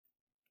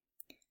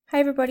Hi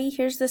everybody,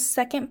 here's the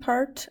second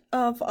part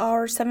of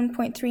our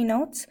 7.3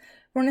 notes.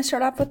 We're going to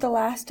start off with the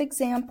last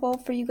example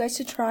for you guys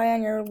to try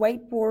on your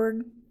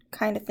whiteboard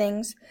kind of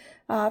things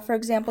for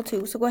example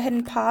 2. So go ahead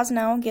and pause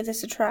now and give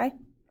this a try.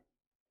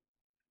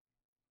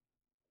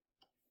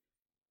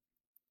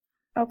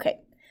 Okay,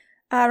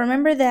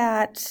 remember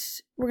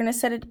that we're going to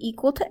set it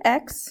equal to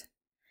x,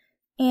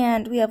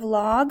 and we have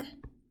log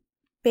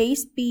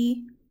base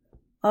b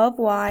of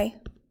y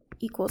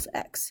equals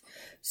x.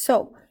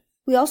 So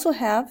we also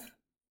have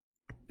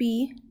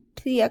b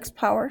to the x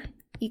power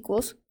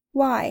equals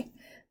y.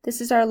 This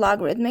is our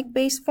logarithmic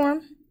base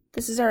form.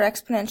 This is our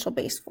exponential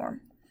base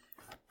form.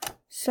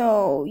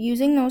 So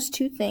using those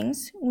two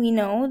things, we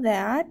know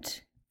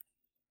that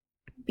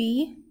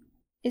b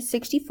is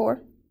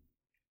 64.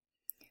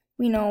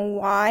 We know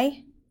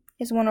y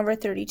is 1 over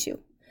 32.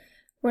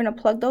 We're going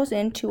to plug those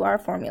into our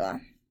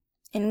formula.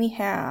 And we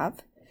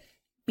have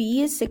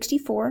b is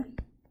 64.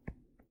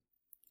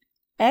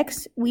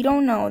 X, we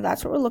don't know.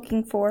 That's what we're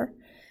looking for.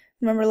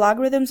 Remember,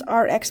 logarithms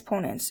are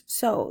exponents,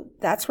 so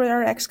that's where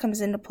our x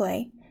comes into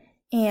play.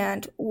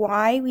 And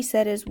y, we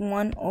said, is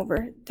 1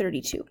 over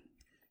 32.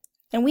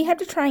 And we have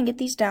to try and get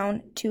these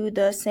down to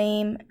the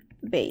same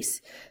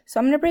base. So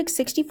I'm going to break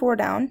 64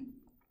 down.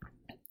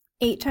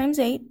 8 times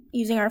 8,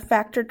 using our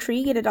factor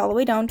tree, get it all the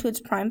way down to its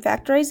prime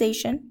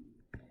factorization.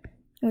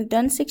 And we've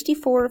done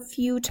 64 a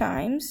few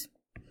times.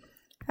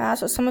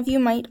 So some of you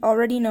might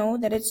already know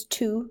that it's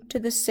 2 to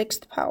the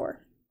 6th power.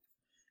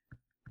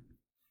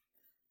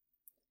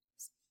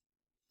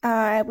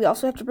 We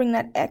also have to bring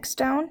that x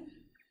down,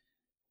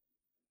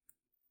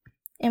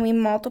 and we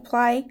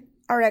multiply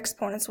our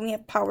exponents when we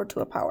have power to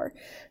a power.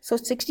 So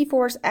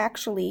 64 is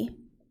actually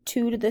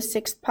 2 to the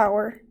 6th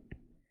power,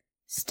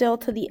 still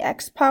to the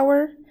x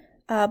power,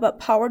 but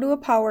power to a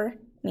power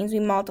means we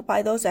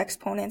multiply those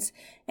exponents.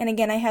 And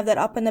again, I have that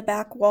up in the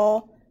back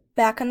wall,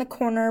 back in the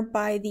corner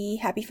by the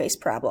happy face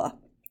parabola.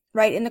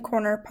 Right in the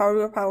corner, power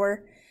to a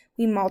power,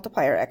 we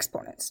multiply our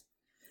exponents.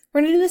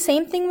 We're going to do the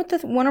same thing with the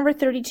 1 over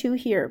 32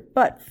 here,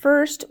 but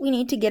first we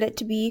need to get it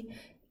to be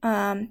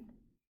a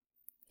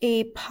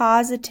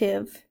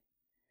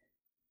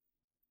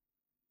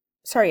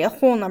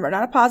whole number,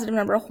 not a positive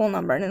number, a whole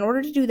number. And in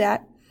order to do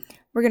that,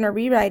 we're going to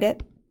rewrite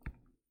it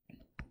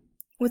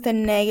with a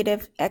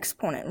negative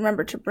exponent.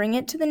 Remember, to bring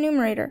it to the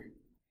numerator,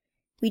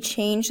 we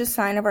change the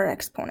sign of our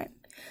exponent.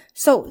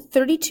 So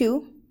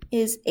 32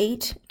 is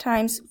 8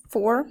 times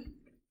 4,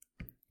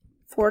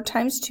 4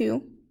 times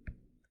 2,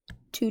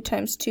 2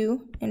 times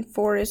 2, and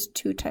 4 is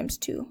 2 times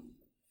 2.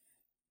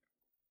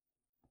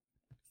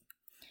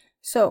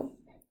 So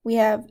we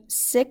have 2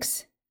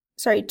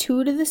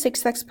 to the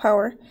 6th x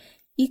power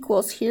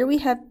equals, here we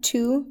have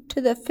 2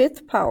 to the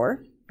 5th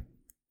power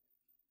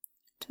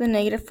to the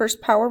negative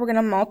 1st power. We're going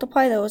to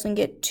multiply those and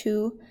get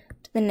 2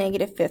 to the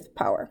negative 5th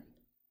power.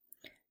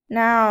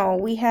 Now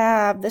we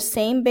have the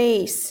same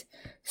base.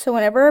 So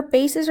whenever our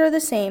bases are the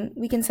same,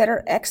 we can set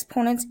our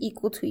exponents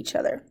equal to each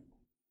other.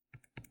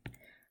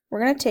 We're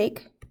going to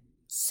take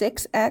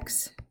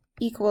 6x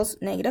equals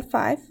negative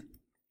 5,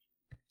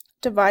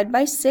 divide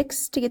by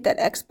 6 to get that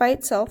x by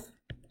itself,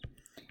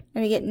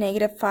 and we get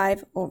negative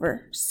 5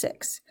 over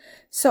 6.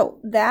 So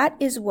that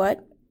is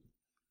what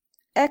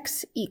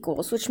x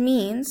equals, which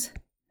means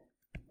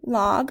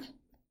log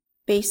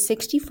base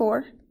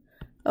 64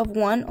 of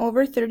 1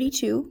 over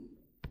 32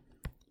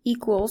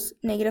 equals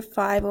negative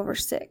 5 over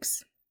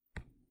 6.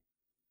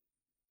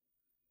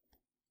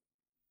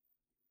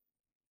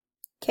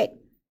 Okay.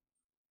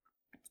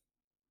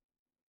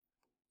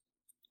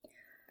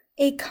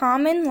 A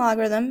common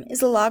logarithm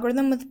is a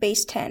logarithm with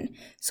base 10.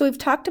 So we've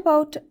talked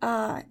about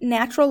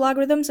natural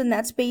logarithms, and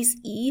that's base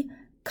e.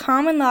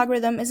 Common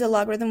logarithm is a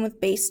logarithm with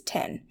base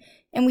 10.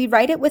 And we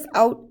write it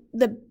without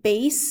the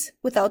base,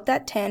 without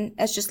that 10,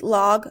 as just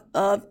log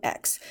of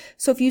x.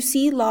 So if you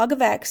see log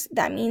of x,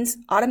 that means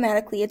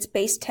automatically it's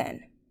base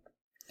 10.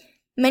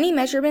 Many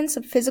measurements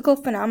of physical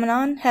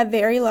phenomenon have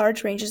very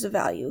large ranges of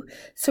value,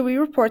 so we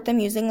report them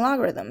using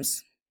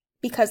logarithms,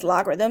 because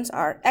logarithms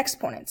are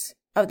exponents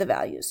of the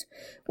values.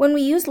 When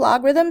we use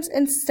logarithms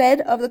instead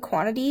of the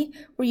quantity,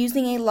 we're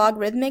using a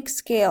logarithmic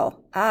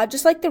scale,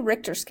 just like the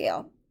Richter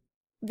scale.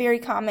 Very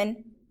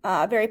common,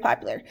 very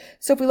popular.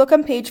 So if we look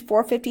on page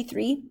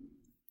 453,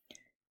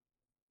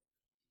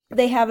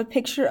 they have a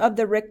picture of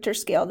the Richter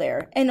scale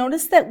there. And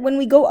notice that when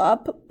we go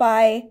up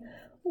by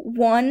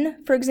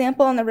 1, for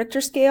example, on the Richter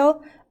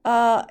scale,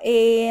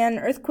 an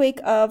earthquake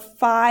of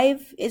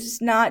 5 is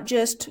not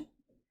just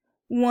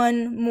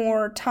 1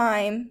 more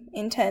time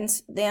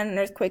intense than an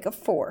earthquake of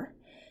 4.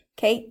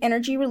 Okay,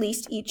 energy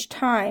released each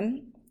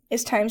time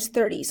is times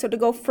 30. So to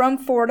go from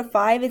 4 to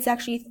 5, it's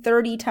actually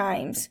 30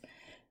 times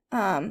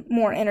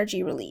more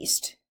energy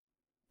released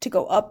to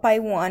go up by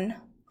 1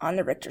 on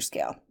the Richter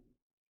scale.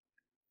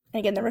 And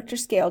again, the Richter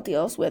scale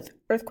deals with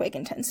earthquake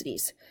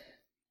intensities.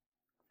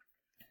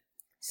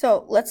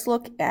 So let's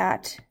look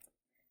at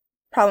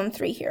problem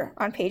 3 here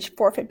on page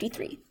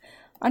 453.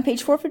 On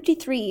page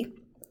 453,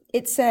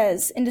 it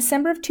says, in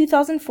December of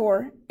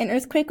 2004, an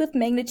earthquake with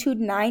magnitude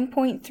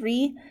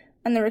 9.3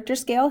 on the Richter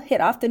scale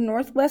hit off the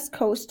northwest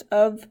coast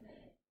of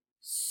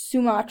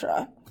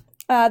Sumatra.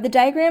 The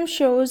diagram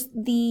shows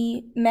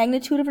the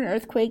magnitude of an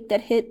earthquake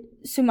that hit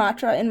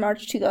Sumatra in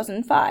March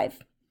 2005.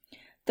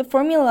 The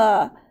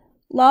formula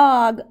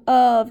log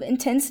of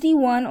intensity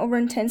 1 over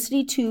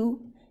intensity 2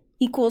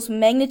 equals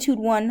magnitude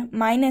 1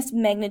 minus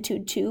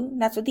magnitude 2,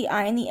 that's what the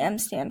I and the M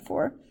stand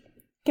for,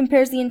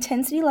 compares the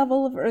intensity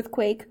level of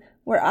earthquake,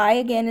 where I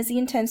again is the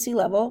intensity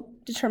level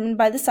determined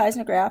by the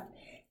seismograph,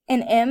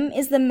 and M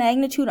is the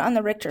magnitude on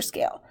the Richter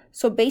scale.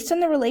 So based on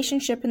the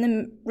relationship in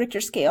the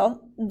Richter scale,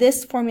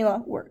 this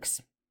formula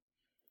works.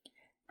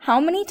 How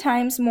many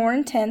times more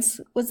intense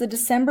was the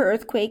December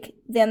earthquake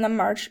than the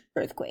March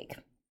earthquake?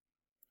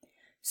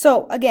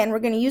 So again, we're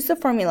going to use the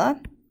formula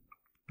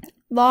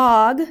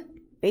log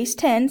base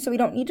 10, so we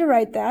don't need to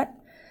write that,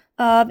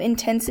 of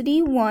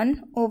intensity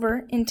 1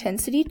 over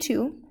intensity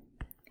 2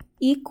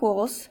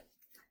 equals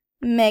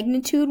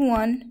magnitude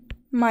 1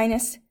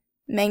 minus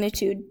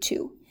magnitude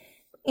 2.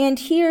 And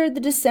here, the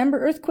December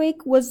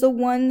earthquake was the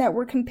one that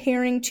we're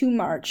comparing to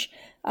March.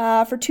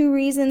 For two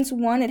reasons.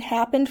 One, it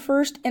happened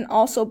first, and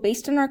also,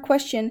 based on our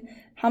question,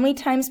 how many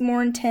times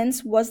more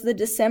intense was the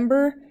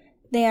December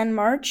than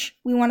March?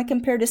 We want to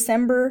compare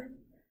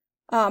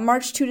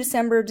March to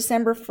December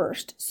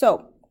 1st.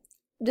 So,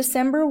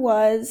 December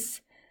was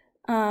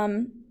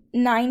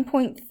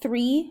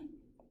 9.3,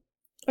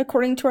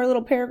 according to our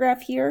little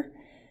paragraph here.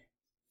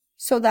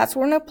 So that's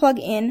what we're going to plug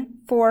in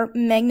for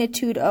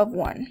magnitude of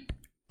 1.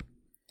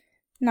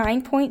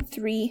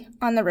 9.3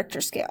 on the Richter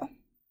scale.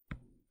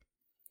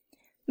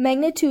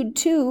 Magnitude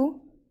 2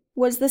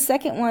 was the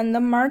second one,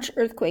 the March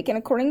earthquake. And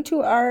according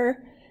to our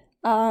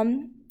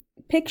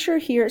picture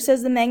here, it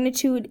says the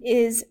magnitude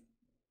is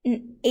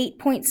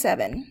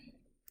 8.7.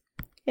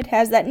 It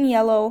has that in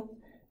yellow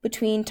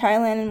between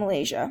Thailand and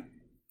Malaysia.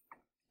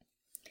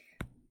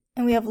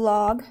 And we have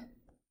log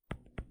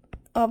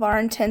of our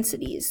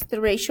intensities,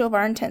 the ratio of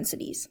our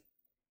intensities.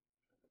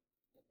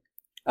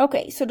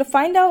 Okay, so to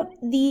find out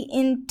the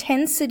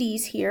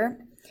intensities here,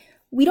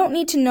 we don't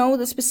need to know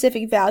the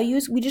specific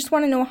values. We just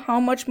want to know how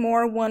much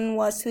more one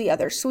was to the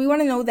other. So we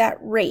want to know that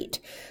rate.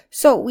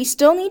 So we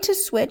still need to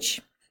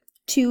switch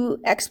to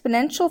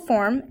exponential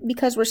form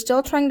because we're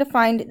still trying to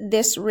find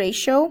this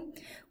ratio.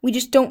 We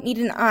just don't need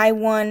an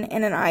I1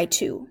 and an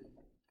I2.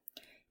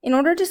 In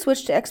order to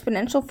switch to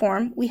exponential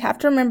form, we have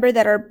to remember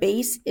that our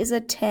base is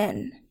a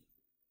 10.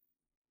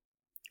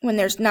 When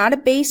there's not a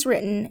base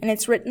written and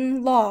it's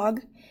written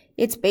log,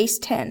 it's base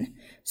 10.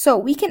 So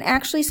we can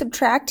actually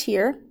subtract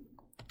here.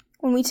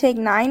 When we take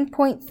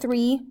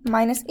 9.3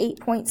 minus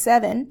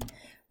 8.7,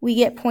 we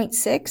get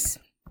 0.6.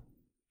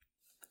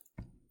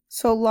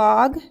 So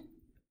log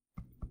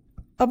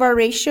of our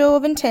ratio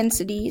of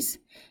intensities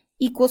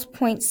equals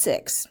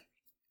 0.6.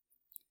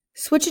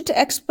 Switch it to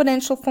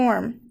exponential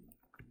form.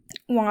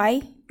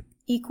 Y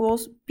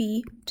equals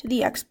b to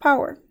the x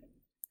power.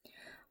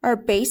 Our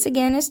base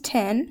again is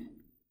 10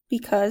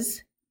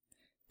 because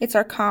it's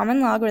our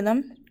common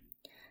logarithm.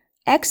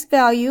 X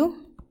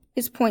value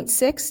is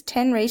 0.6,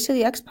 10 raised to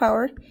the x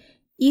power,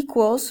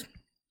 equals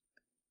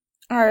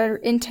our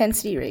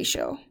intensity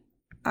ratio,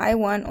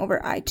 I1 over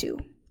I2.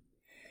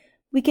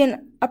 We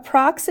can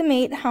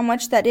approximate how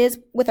much that is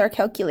with our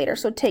calculator.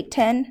 So take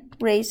 10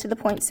 raised to the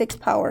 0.6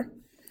 power,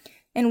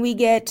 and we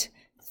get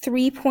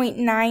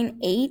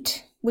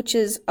 3.98, which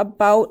is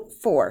about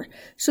 4.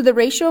 So the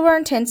ratio of our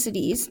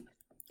intensities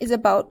is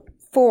about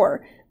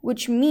 4,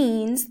 which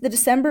means the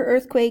December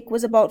earthquake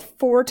was about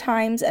 4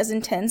 times as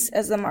intense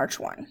as the March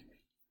one.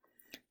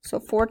 So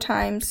 4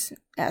 times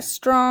as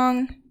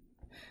strong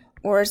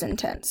or as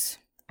intense.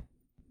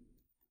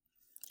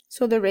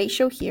 So the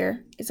ratio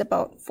here is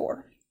about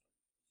 4.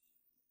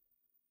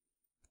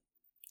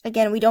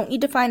 Again, we don't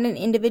need to find an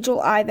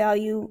individual I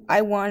value,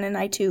 I1 and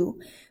I2.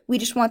 We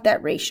just want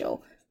that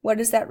ratio.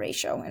 What is that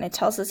ratio? And it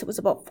tells us it was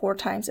about 4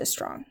 times as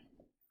strong.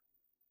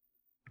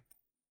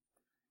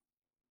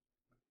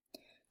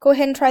 Go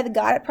ahead and try the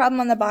got it problem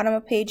on the bottom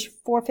of page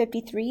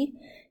 453.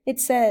 It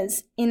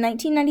says, in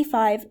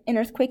 1995, an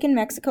earthquake in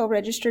Mexico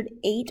registered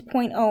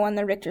 8.0 on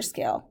the Richter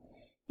scale.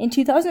 In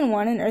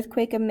 2001, an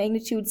earthquake of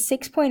magnitude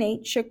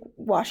 6.8 shook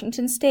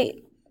Washington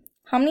state.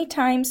 How many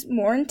times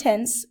more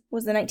intense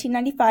was the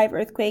 1995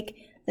 earthquake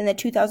than the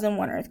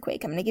 2001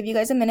 earthquake? I'm going to give you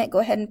guys a minute. Go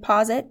ahead and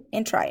pause it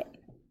and try it.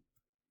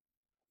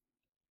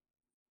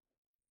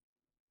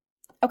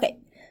 Okay,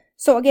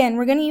 so again,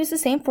 we're going to use the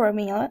same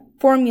formula.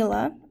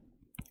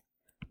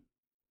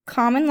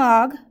 Common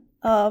log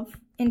of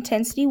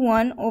intensity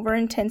 1 over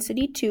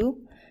intensity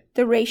 2,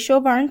 the ratio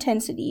of our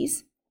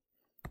intensities,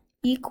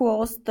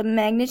 equals the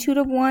magnitude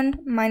of 1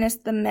 minus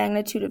the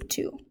magnitude of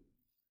 2.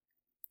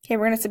 Okay,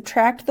 we're going to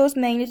subtract those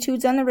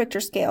magnitudes on the Richter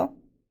scale,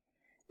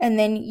 and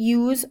then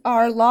use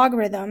our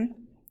logarithm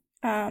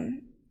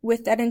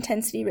with that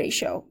intensity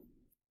ratio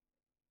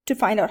to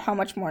find out how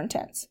much more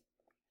intense.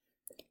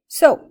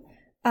 So,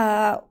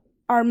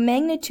 our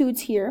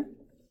magnitudes here,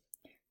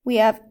 we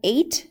have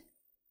 8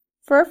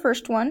 for our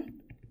first one,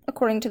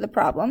 according to the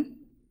problem,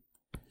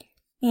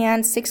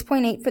 and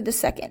 6.8 for the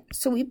second.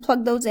 So we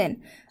plug those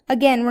in.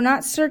 Again, we're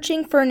not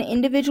searching for an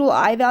individual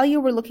I value,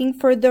 we're looking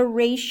for the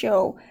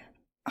ratio.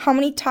 How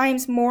many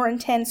times more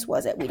intense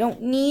was it? We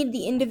don't need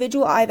the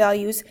individual I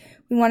values.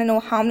 We want to know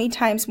how many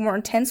times more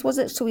intense was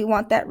it, so we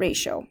want that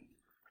ratio.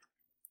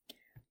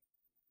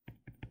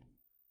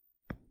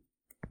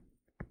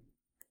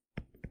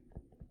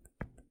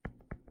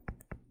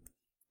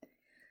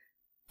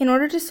 In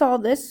order to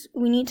solve this,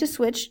 we need to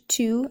switch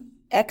to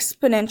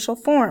exponential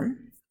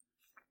form.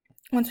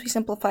 Once we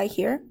simplify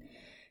here,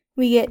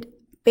 we get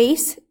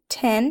base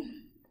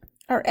 10.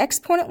 Our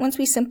exponent, once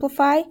we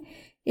simplify,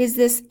 is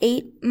this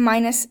 8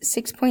 minus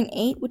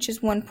 6.8, which is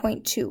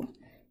 1.2.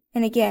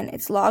 And again,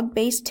 it's log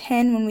base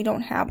 10 when we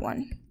don't have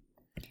one.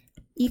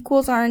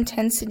 Equals our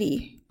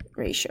intensity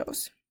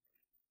ratios.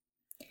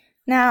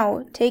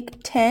 Now,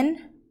 take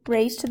 10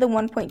 raised to the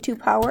 1.2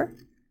 power,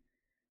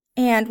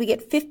 and we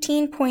get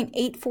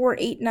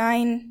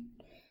 15.8489.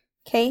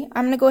 Okay,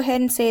 I'm going to go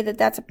ahead and say that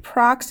that's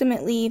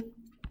approximately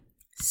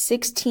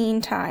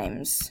 16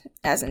 times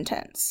as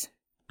intense.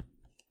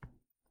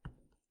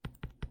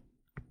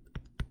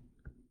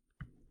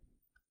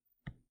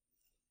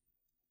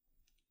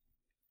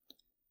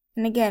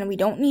 And again, we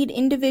don't need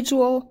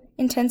individual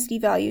intensity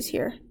values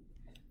here.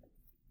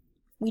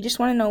 We just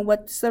want to know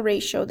what's the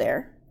ratio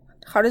there.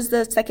 How does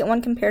the second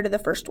one compare to the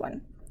first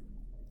one?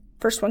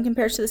 First one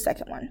compares to the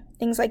second one.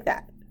 Things like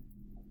that.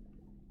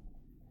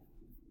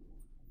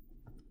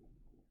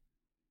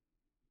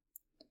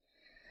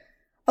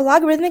 A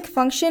logarithmic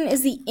function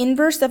is the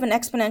inverse of an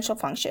exponential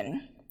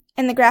function.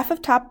 And the graph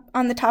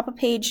on the top of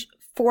page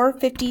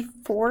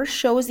 454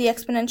 shows the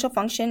exponential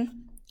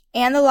function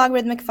and the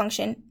logarithmic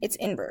function, its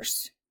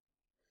inverse.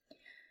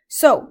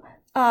 So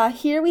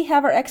here we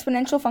have our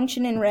exponential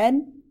function in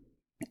red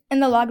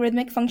and the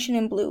logarithmic function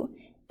in blue.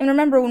 And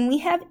remember, when we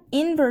have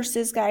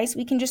inverses, guys,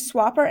 we can just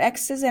swap our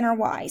x's and our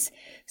y's.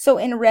 So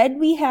in red,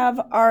 we have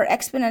our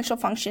exponential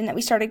function that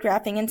we started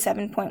graphing in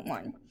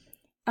 7.1.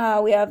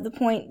 We have the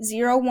point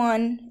 0,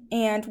 1,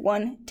 and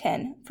 1,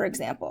 10, for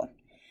example.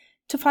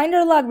 To find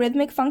our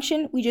logarithmic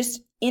function, we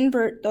just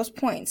invert those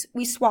points.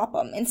 We swap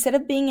them. Instead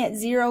of being at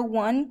 0,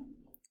 1,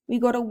 we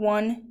go to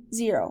 1,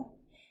 0.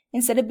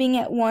 Instead of being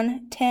at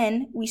 1,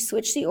 10, we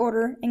switch the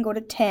order and go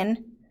to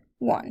 10,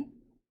 1.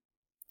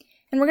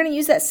 And we're going to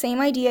use that same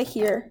idea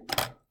here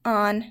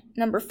on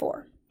number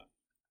 4.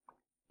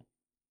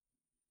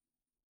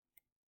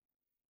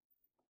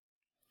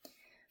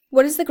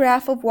 What is the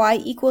graph of y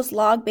equals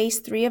log base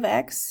 3 of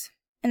x?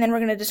 And then we're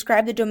going to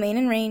describe the domain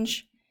and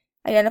range,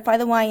 identify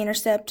the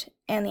y-intercept,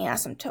 and the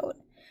asymptote.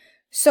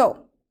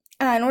 So,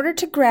 in order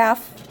to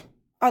graph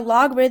our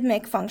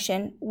logarithmic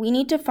function, we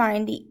need to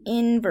find the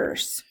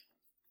inverse.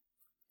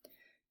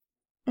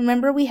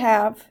 Remember, we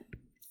have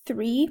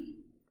 3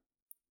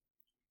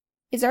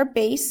 is our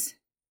base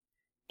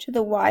to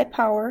the y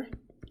power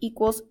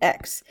equals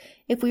x.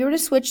 If we were to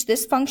switch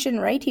this function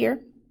right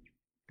here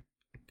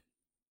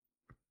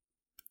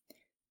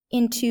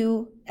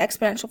into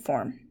exponential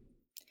form.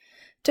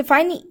 To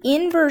find the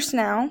inverse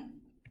now,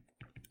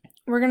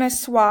 we're going to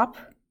swap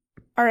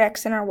our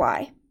x and our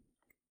y.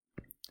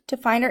 To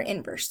find our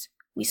inverse,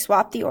 we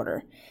swap the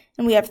order,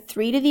 and we have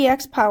 3 to the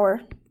x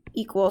power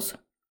equals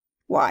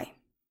y.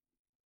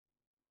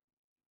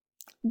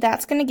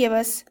 That's going to give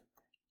us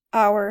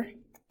our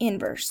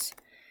inverse.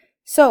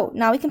 So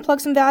now we can plug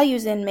some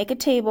values in, make a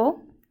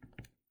table.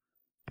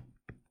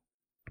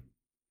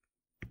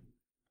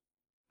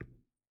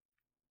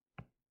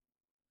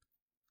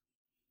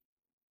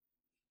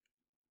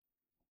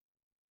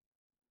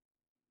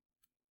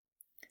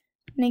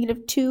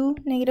 -2,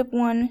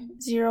 -1,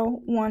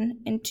 0,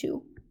 1, and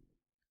 2.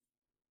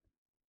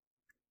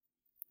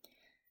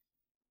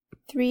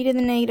 3 to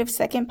the negative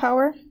second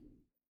power.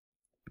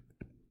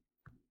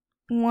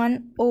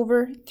 1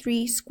 over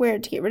 3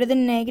 squared. To get rid of the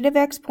negative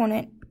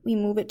exponent, we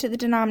move it to the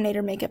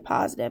denominator, make it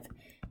positive,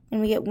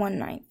 and we get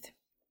 1/9.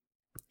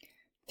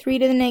 3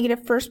 to the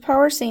negative first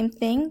power, same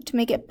thing. To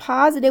make it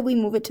positive, we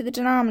move it to the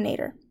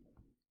denominator.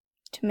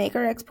 To make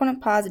our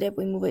exponent positive,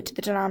 we move it to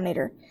the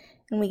denominator,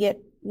 and we get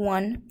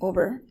 1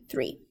 over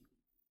 3.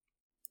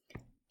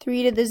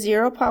 3 to the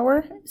 0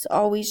 power is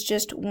always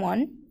just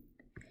 1.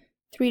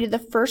 3 to the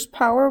first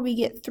power, we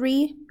get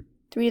 3.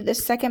 3 to the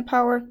second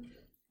power,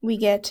 we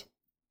get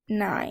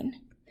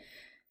 9.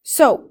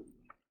 So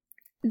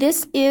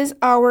this is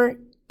our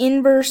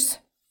inverse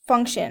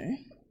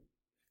function.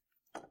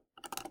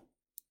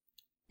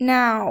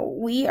 Now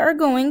we are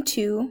going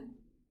to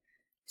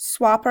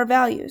swap our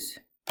values.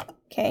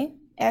 Okay,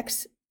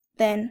 x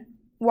then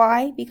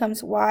y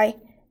becomes y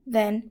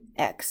then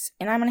x.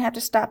 And I'm going to have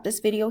to stop this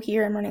video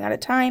here. I'm running out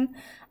of time.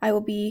 I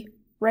will be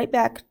right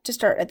back to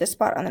start at this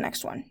spot on the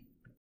next one.